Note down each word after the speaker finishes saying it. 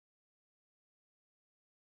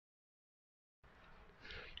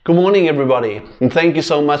Good morning, everybody, and thank you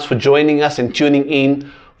so much for joining us and tuning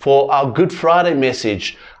in for our Good Friday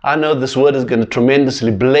message. I know this word is going to tremendously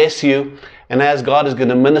bless you, and as God is going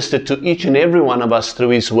to minister to each and every one of us through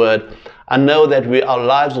His word, I know that our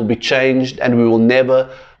lives will be changed and we will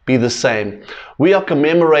never be the same. We are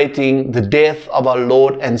commemorating the death of our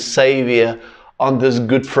Lord and Savior on this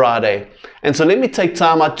Good Friday. And so let me take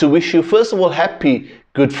time out to wish you, first of all, happy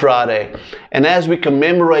Good Friday. And as we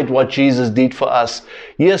commemorate what Jesus did for us,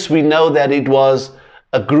 yes, we know that it was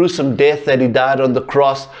a gruesome death that He died on the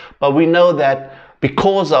cross, but we know that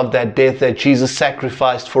because of that death that Jesus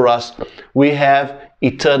sacrificed for us, we have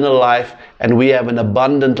eternal life and we have an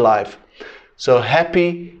abundant life. So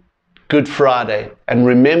happy Good Friday, and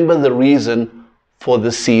remember the reason for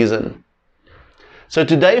the season. So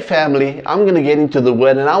today, family, I'm going to get into the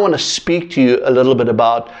Word, and I want to speak to you a little bit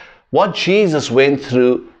about what Jesus went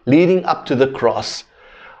through leading up to the cross.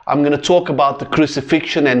 I'm going to talk about the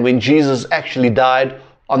crucifixion and when Jesus actually died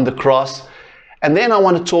on the cross. And then I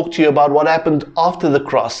want to talk to you about what happened after the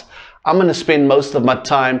cross. I'm going to spend most of my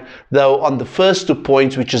time, though, on the first 2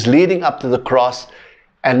 points, which is leading up to the cross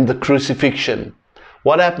and the crucifixion.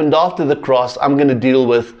 What happened after the cross, I'm going to deal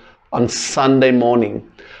with on Sunday morning.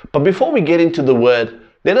 But before we get into the Word,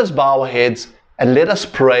 let us bow our heads and let us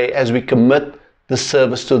pray as we commit the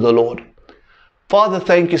service to the Lord. Father,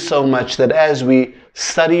 thank you so much that as we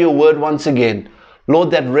study your word once again,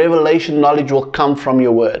 Lord, that revelation knowledge will come from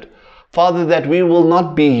your word. Father, that we will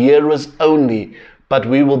not be hearers only, but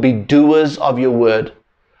we will be doers of your word.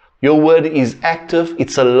 Your word is active,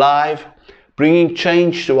 it's alive, bringing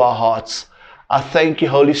change to our hearts. I thank you,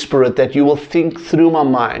 Holy Spirit, that you will think through my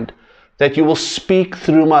mind, that you will speak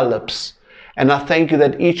through my lips. And I thank you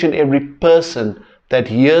that each and every person that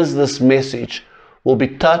hears this message will be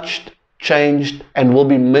touched, changed, and will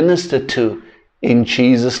be ministered to in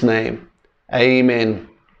Jesus' name. Amen.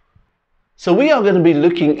 So we are going to be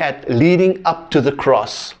looking at leading up to the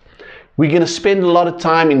cross. We're going to spend a lot of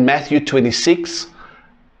time in Matthew 26.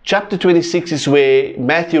 Chapter 26 is where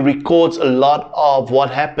Matthew records a lot of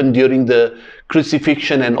what happened during the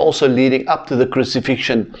crucifixion and also leading up to the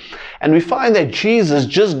crucifixion. And we find that Jesus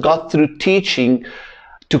just got through teaching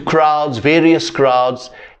to crowds, various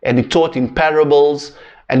crowds, and He taught in parables,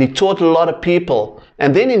 and He taught a lot of people.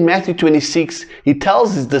 And then in Matthew 26, He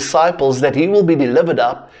tells His disciples that He will be delivered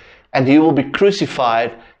up, and He will be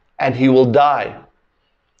crucified, and He will die.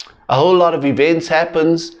 A whole lot of events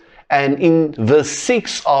happens, and in verse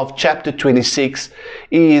 6 of chapter 26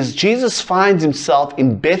 is Jesus finds Himself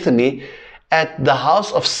in Bethany at the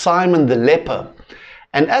house of Simon the leper.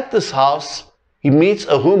 And at this house, He meets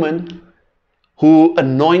a woman who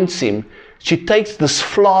anoints Him. She takes this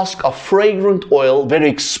flask of fragrant oil, very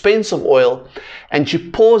expensive oil, and she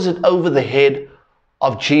pours it over the head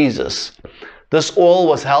of Jesus. This oil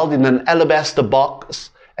was held in an alabaster box,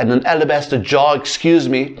 and an alabaster jar,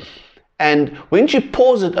 and when she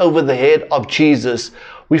pours it over the head of Jesus,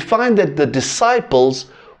 we find that the disciples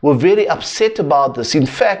were very upset about this. In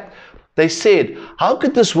fact, they said, how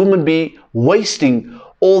could this woman be wasting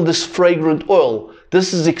all this fragrant oil?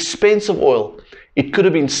 This is expensive oil. It could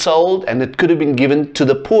have been sold and it could have been given to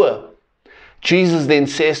the poor. Jesus then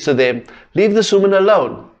says to them, leave this woman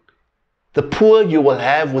alone. The poor you will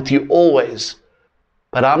have with you always,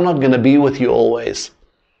 but I'm not going to be with you always.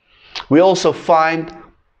 We also find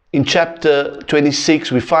in chapter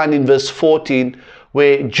 26, we find in verse 14,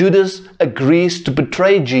 where Judas agrees to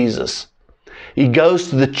betray Jesus. He goes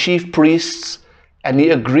to the chief priests and he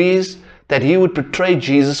agrees that he would betray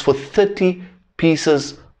Jesus for 30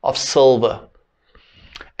 pieces of silver.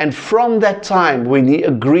 And from that time, when he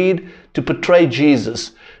agreed to betray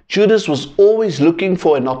Jesus, Judas was always looking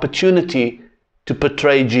for an opportunity to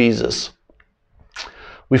betray Jesus.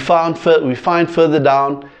 We find further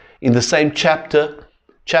down in the same chapter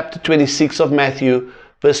 26 of Matthew,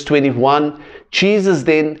 verse 21, Jesus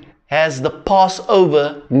then has the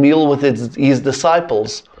Passover meal with his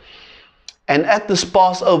disciples. And at this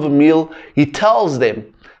Passover meal, He tells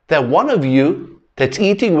them that one of you that's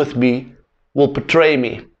eating with me will betray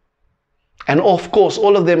me. And of course,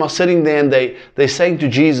 all of them are sitting there and they're saying to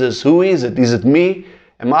Jesus, who is it? Is it me?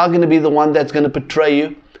 Am I going to be the one that's going to betray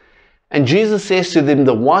you? And Jesus says to them,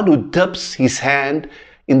 the one who dips his hand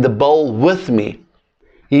in the bowl with me,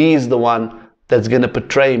 he is the one that's going to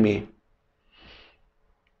betray me.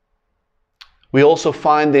 We also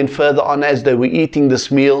find then further on, as they were eating this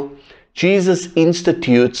meal, Jesus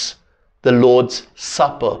institutes the Lord's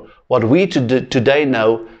Supper, what we today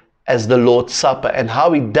know as the Lord's Supper. And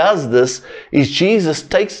how He does this is Jesus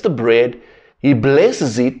takes the bread, He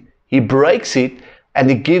blesses it, He breaks it, and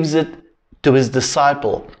He gives it to His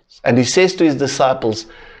disciples. And He says to His disciples,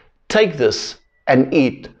 take this and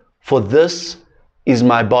eat, for this is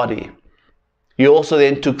my body. He also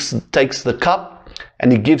then takes the cup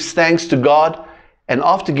and he gives thanks to God. And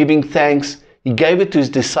after giving thanks, he gave it to his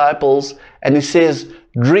disciples and he says,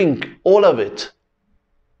 drink all of it,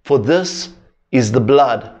 for this is the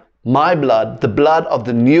blood, my blood, the blood of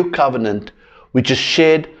the new covenant, which is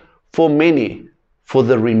shed for many for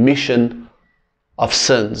the remission of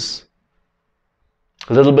sins.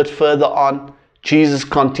 A little bit further on, Jesus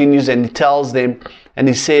continues and he tells them, and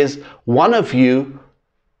he says, one of you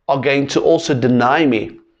are going to also deny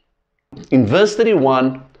me. In verse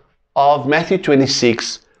 31 of Matthew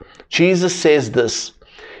 26, Jesus says this.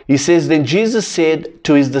 He says, then Jesus said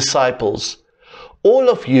to his disciples, all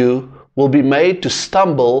of you will be made to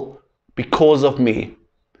stumble because of me.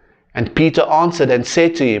 And Peter answered and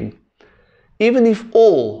said to him, even if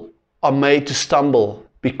all are made to stumble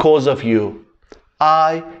because of you,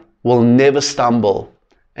 I will never stumble.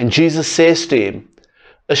 And Jesus says to him,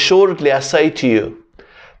 assuredly I say to you,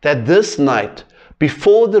 that this night,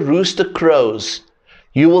 before the rooster crows,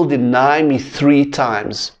 you will deny me 3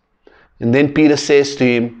 times. And then Peter says to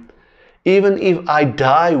him, even if I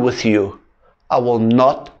die with you, I will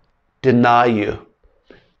not deny you.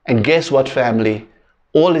 And guess what, family?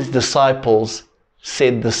 All his disciples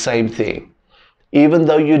said the same thing. Even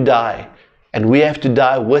though you die, and we have to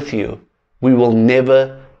die with you, we will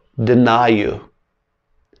never deny you.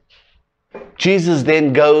 Jesus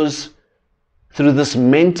then goes through this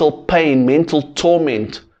mental pain, mental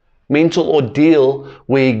torment, mental ordeal,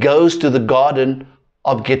 where he goes to the Garden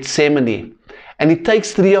of Gethsemane. And he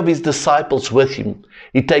takes 3 of his disciples with him.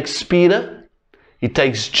 He takes Peter, he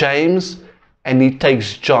takes James, and he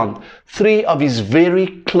takes John. 3 of his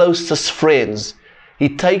very closest friends he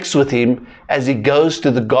takes with him as he goes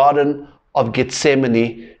to the Garden of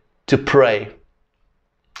Gethsemane to pray.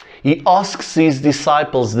 He asks his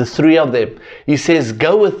disciples, the 3 of them, he says,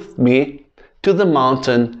 go with me to the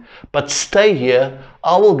mountain, but stay here.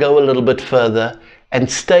 I will go a little bit further and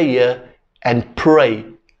stay here and pray.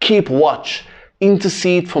 Keep watch.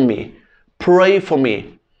 Intercede for me. Pray for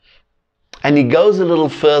me. And he goes a little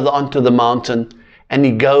further onto the mountain and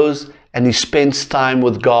he goes and he spends time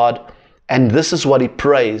with God. And this is what he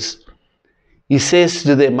prays. He says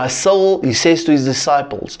to them, my soul, he says to his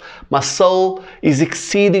disciples, my soul is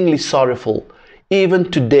exceedingly sorrowful, even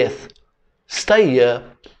to death. Stay here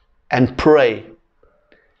and pray.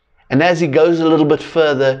 And as he goes a little bit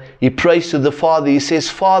further, he prays to the Father. He says,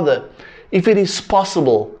 Father, if it is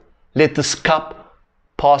possible, let this cup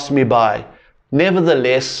pass me by.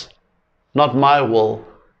 Nevertheless, not my will,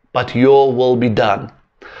 but your will be done.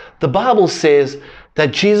 The Bible says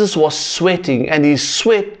that Jesus was sweating and his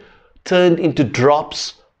sweat turned into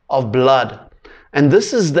drops of blood. And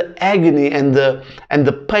this is the agony and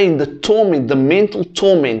the pain, the torment, the mental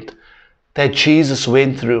torment that Jesus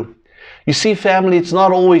went through. You see, family, it's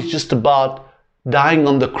not always just about dying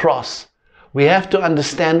on the cross. We have to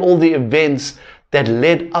understand all the events that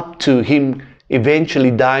led up to him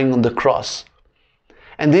eventually dying on the cross.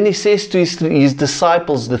 And then he says to his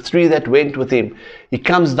disciples, the 3 that went with him, he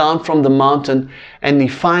comes down from the mountain and he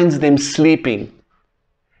finds them sleeping.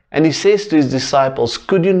 And he says to his disciples,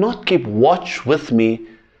 could you not keep watch with me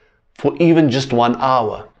for even just 1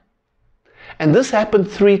 hour? And this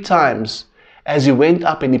happened 3 times. As he went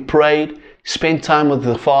up and he prayed, spent time with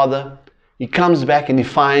the Father, he comes back and he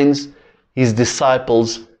finds his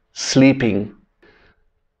disciples sleeping.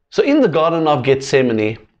 So in the Garden of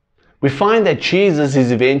Gethsemane, we find that Jesus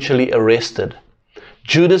is eventually arrested.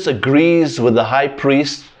 Judas agrees with the high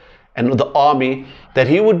priest and with the army that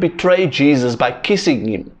he would betray Jesus by kissing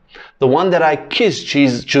him. The one that I kissed,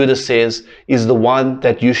 Judas says, is the one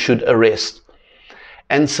that you should arrest.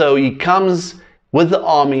 And so he comes with the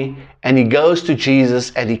army and he goes to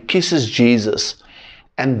Jesus and he kisses Jesus.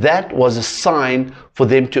 And that was a sign for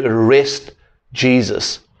them to arrest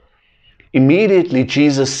Jesus. Immediately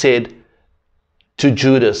Jesus said to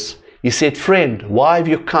Judas, he said, friend, why have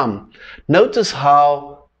you come? Notice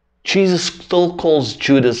how Jesus still calls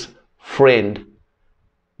Judas friend.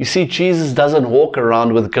 You see, Jesus doesn't walk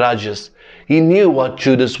around with grudges. He knew what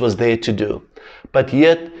Judas was there to do, but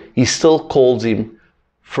yet he still calls him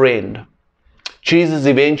friend. Jesus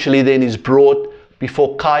eventually then is brought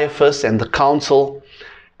before Caiaphas and the council,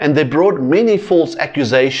 and they brought many false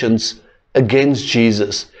accusations against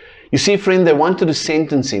Jesus. You see, friend, they wanted to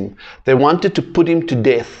sentence him. They wanted to put him to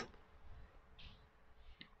death.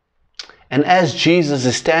 And as Jesus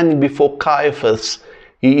is standing before Caiaphas,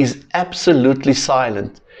 he is absolutely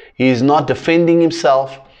silent. He is not defending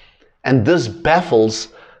himself. And this baffles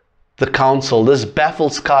the council. This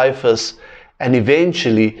baffles Caiaphas. And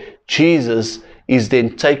eventually, Jesus is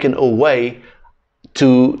then taken away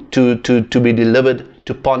to be delivered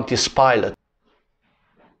to Pontius Pilate.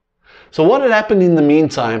 So what had happened in the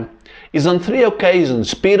meantime is on 3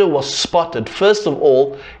 occasions Peter was spotted. First of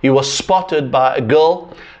all, he was spotted by a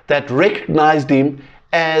girl that recognized him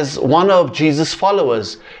as one of Jesus'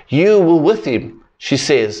 followers. You were with him, she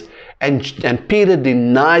says, and Peter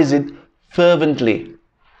denies it fervently.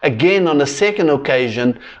 Again, on a second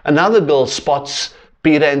occasion, another girl spots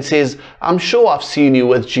Peter and says, I'm sure I've seen you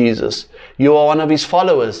with Jesus. You are one of his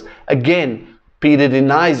followers. Again, Peter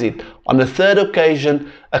denies it. On the third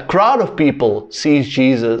occasion, a crowd of people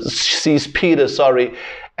sees Peter,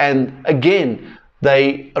 and again,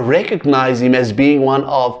 they recognize him as being one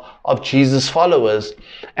of Jesus' followers.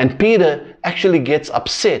 And Peter actually gets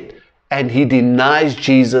upset and he denies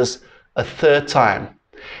Jesus a third time.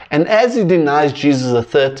 And as he denies Jesus a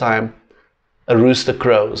third time, a rooster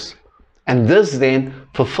crows. And this then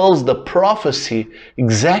fulfills the prophecy,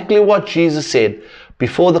 exactly what Jesus said.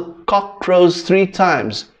 Before the cock crows 3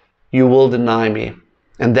 times, you will deny me.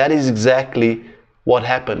 And that is exactly what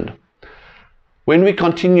happened. When we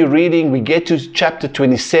continue reading, we get to chapter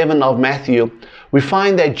 27 of Matthew. We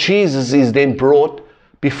find that Jesus is then brought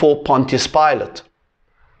before Pontius Pilate.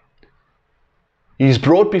 He's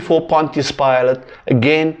brought before Pontius Pilate,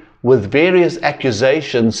 again with various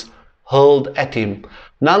accusations hurled at him.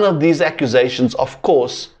 None of these accusations, of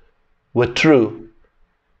course, were true.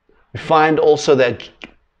 We find also that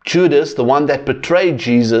Judas, the one that betrayed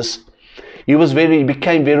Jesus, he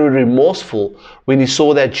became very remorseful when he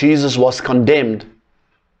saw that Jesus was condemned.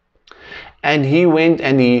 And he went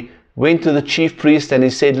to the chief priest and he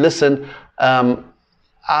said, listen, I've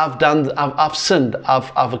sinned.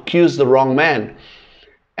 I've accused the wrong man.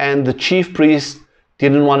 And the chief priest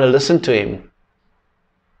didn't want to listen to him.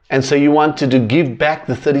 And so he wanted to give back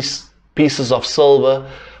the 30 pieces of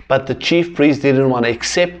silver, but the chief priest didn't want to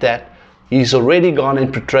accept that. He's already gone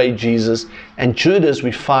and betrayed Jesus. And Judas,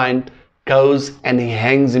 we find, goes and he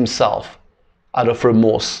hangs himself out of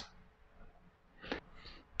remorse.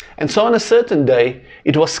 And so on a certain day,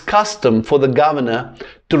 it was custom for the governor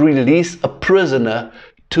to release a prisoner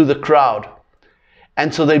to the crowd.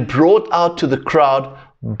 And so they brought out to the crowd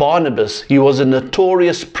Barnabas. He was a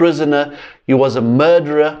notorious prisoner. He was a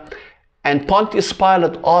murderer. And Pontius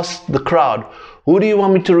Pilate asked the crowd, who do you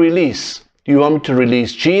want me to release? Do you want me to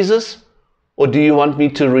release Jesus? Or do you want me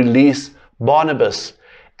to release Barnabas?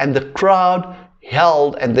 And the crowd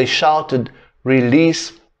held and they shouted,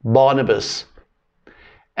 release Barnabas.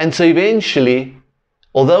 And so eventually,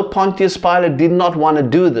 although Pontius Pilate did not want to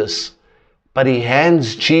do this, but he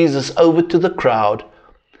hands Jesus over to the crowd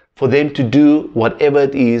for them to do whatever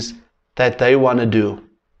it is that they want to do.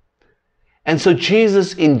 And so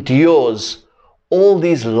Jesus endures all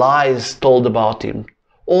these lies told about him,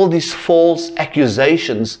 all these false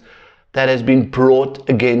accusations that has been brought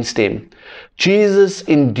against him. Jesus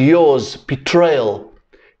endures betrayal.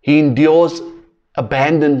 He endures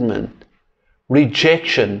abandonment,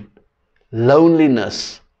 rejection,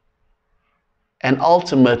 loneliness, and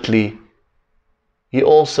ultimately, he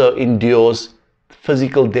also endures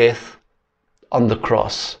physical death on the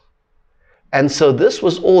cross. And so this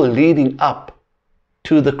was all leading up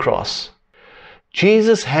to the cross.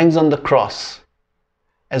 Jesus hangs on the cross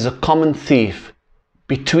as a common thief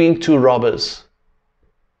between 2 robbers.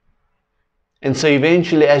 And so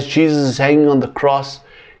eventually, as Jesus is hanging on the cross,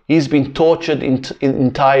 he's been tortured in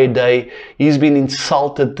entire day. He's been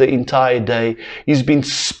insulted the entire day. He's been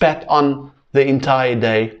spat on the entire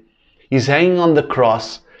day. He's hanging on the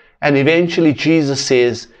cross, and eventually Jesus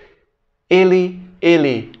says, Eli,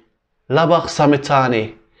 Eli, lama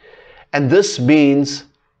sabachthani. And this means,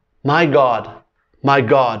 my God,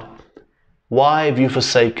 why have you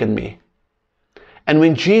forsaken me? And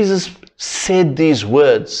when Jesus said these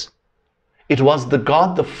words, it was the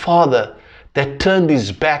God the Father that turned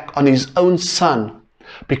his back on his own Son.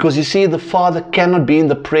 Because you see, the Father cannot be in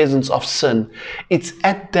the presence of sin. It's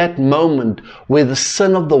at that moment where the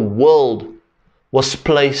sin of the world was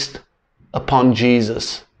placed upon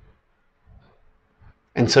Jesus.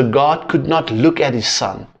 And so God could not look at his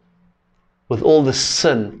Son with all the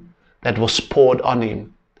sin that was poured on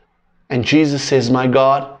him. And Jesus says, my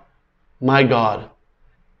God,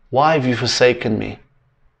 why have you forsaken me?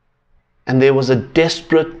 And there was a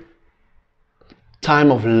desperate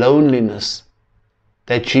time of loneliness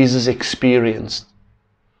that Jesus experienced,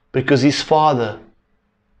 because his Father,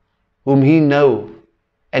 whom he knew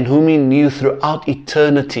and whom he knew throughout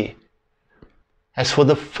eternity, has for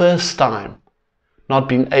the first time not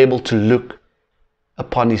been able to look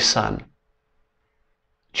upon his Son.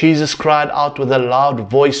 Jesus cried out with a loud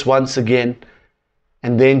voice once again,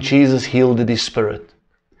 and then Jesus yielded his spirit.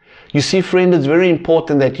 You see, friend, it's very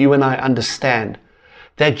important that you and I understand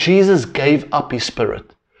that Jesus gave up his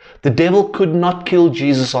spirit. The devil could not kill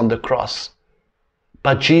Jesus on the cross,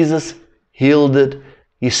 but Jesus yielded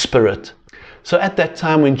his spirit. So at that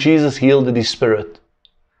time when Jesus yielded his spirit,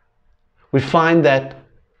 we find that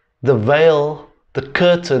the veil, the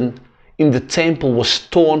curtain in the temple was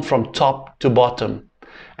torn from top to bottom.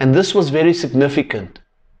 And this was very significant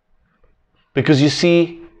because you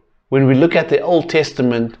see, when we look at the Old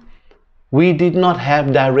Testament, we did not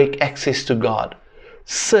have direct access to God.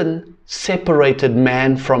 Sin separated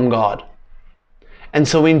man from God. And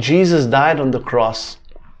so when Jesus died on the cross,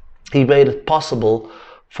 he made it possible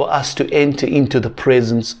for us to enter into the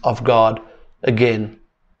presence of God again.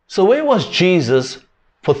 So where was Jesus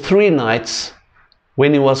for 3 nights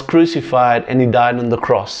when he was crucified and he died on the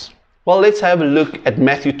cross? Well, let's have a look at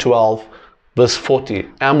Matthew 12, verse 40.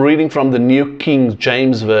 I'm reading from the New King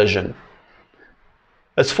James Version.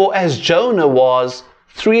 As for as Jonah was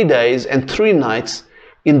 3 days and 3 nights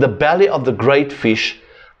in the belly of the great fish,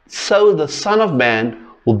 so the Son of Man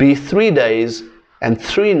will be 3 days and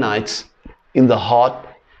 3 nights in the heart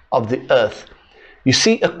of the earth. You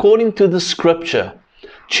see, according to the scripture,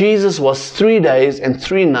 Jesus was 3 days and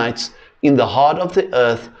 3 nights in the heart of the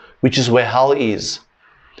earth, which is where hell is.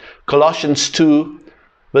 Colossians 2,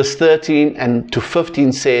 verse 13 and to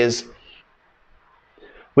 15 says,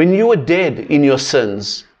 when you were dead in your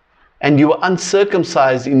sins, and you were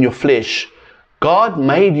uncircumcised in your flesh, God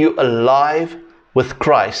made you alive with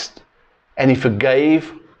Christ, and he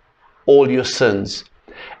forgave all your sins.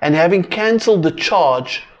 And having cancelled the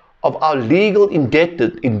charge of our legal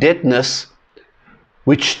indebtedness,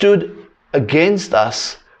 which stood against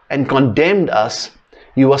us and condemned us,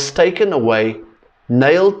 he was taken away,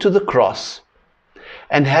 nailed to the cross.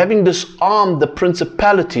 And having disarmed the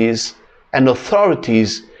principalities and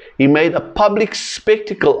authorities, he made a public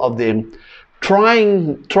spectacle of them,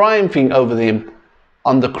 triumphing over them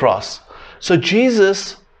on the cross. So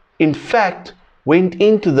Jesus, in fact, went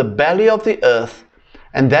into the belly of the earth,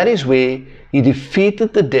 and that is where he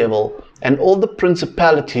defeated the devil and all the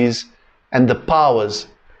principalities and the powers.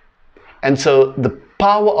 And so the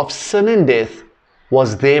power of sin and death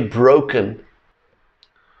was there broken.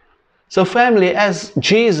 So family, as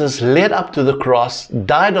Jesus led up to the cross,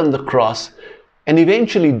 died on the cross, and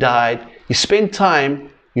eventually died, he spent time,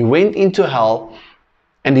 he went into hell,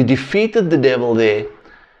 and he defeated the devil there.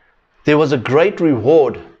 There was a great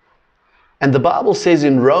reward. And the Bible says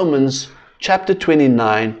in Romans chapter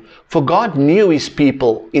 29, for God knew his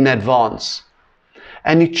people in advance,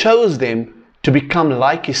 and he chose them to become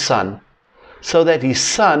like his Son, so that his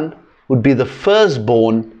Son would be the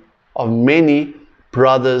firstborn of many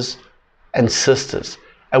brothers and sisters.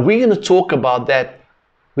 And we're going to talk about that.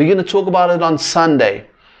 We're going to talk about it on Sunday.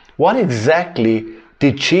 What exactly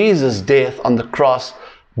did Jesus' death on the cross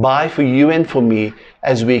buy for you and for me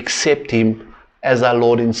as we accept him as our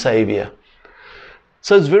Lord and Savior?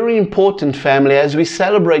 So it's very important, family, as we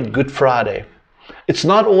celebrate Good Friday. It's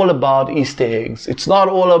not all about Easter eggs. It's not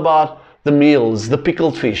all about the meals, the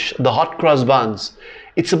pickled fish, the hot cross buns.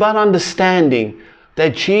 It's about understanding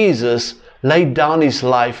that Jesus laid down his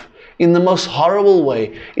life in the most horrible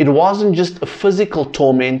way. It wasn't just a physical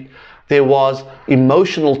torment, there was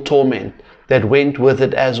emotional torment that went with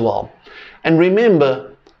it as well. And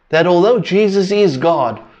remember that although Jesus is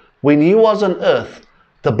God, when he was on earth,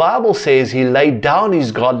 the Bible says he laid down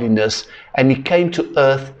his godliness and he came to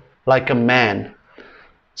earth like a man.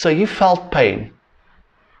 So he felt pain,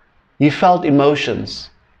 he felt emotions,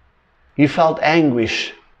 he felt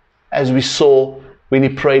anguish, as we saw when he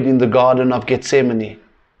prayed in the Garden of Gethsemane.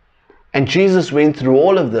 And Jesus went through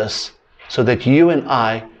all of this so that you and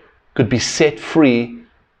I could be set free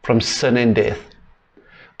from sin and death.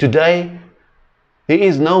 Today, there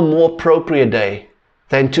is no more appropriate day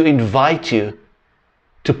than to invite you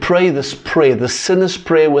to pray this prayer, the sinner's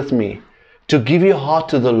prayer with me, to give your heart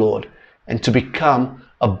to the Lord and to become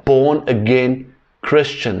a born-again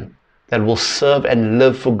Christian that will serve and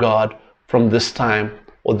live for God from this time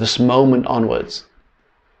or this moment onwards.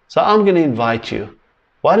 So I'm going to invite you.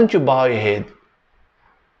 Why don't you bow your head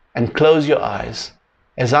and close your eyes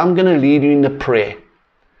as I'm going to lead you in a prayer.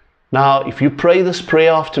 Now, if you pray this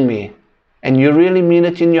prayer after me and you really mean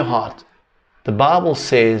it in your heart, the Bible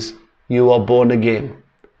says you are born again.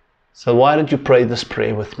 So why don't you pray this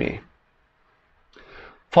prayer with me?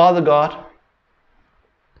 Father God,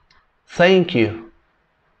 thank you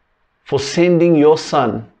for sending your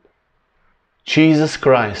Son, Jesus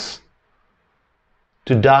Christ,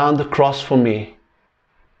 to die on the cross for me.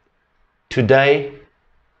 Today,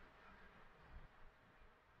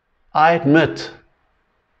 I admit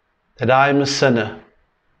that I am a sinner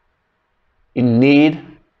in need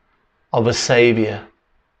of a Savior.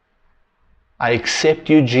 I accept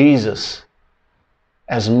you, Jesus,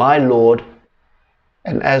 as my Lord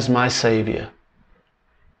and as my Savior.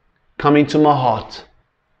 Come into my heart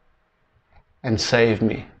and save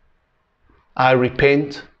me. I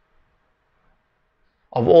repent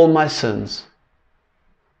of all my sins.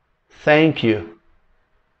 Thank you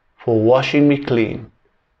for washing me clean.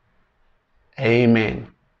 Amen.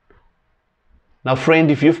 Now, friend,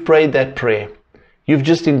 if you've prayed that prayer, you've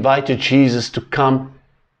just invited Jesus to come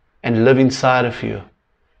and live inside of you,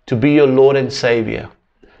 to be your Lord and Savior.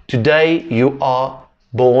 Today, you are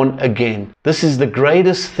born again. This is the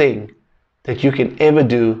greatest thing that you can ever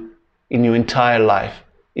do in your entire life,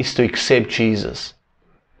 is to accept Jesus.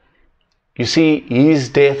 You see, his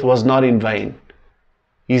death was not in vain.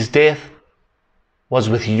 His death was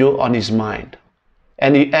with you on his mind.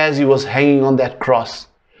 And as he was hanging on that cross,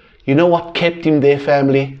 you know what kept him there,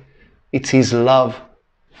 family? It's his love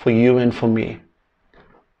for you and for me.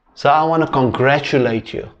 So I want to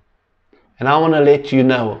congratulate you. And I want to let you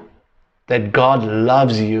know that God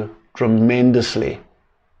loves you tremendously.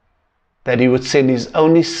 That he would send his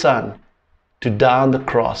only Son to die on the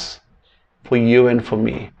cross for you and for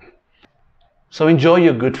me. So enjoy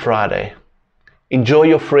your Good Friday. Enjoy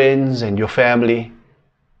your friends and your family.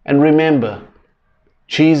 And remember,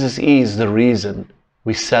 Jesus is the reason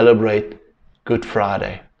we celebrate Good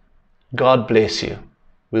Friday. God bless you.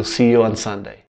 We'll see you on Sunday.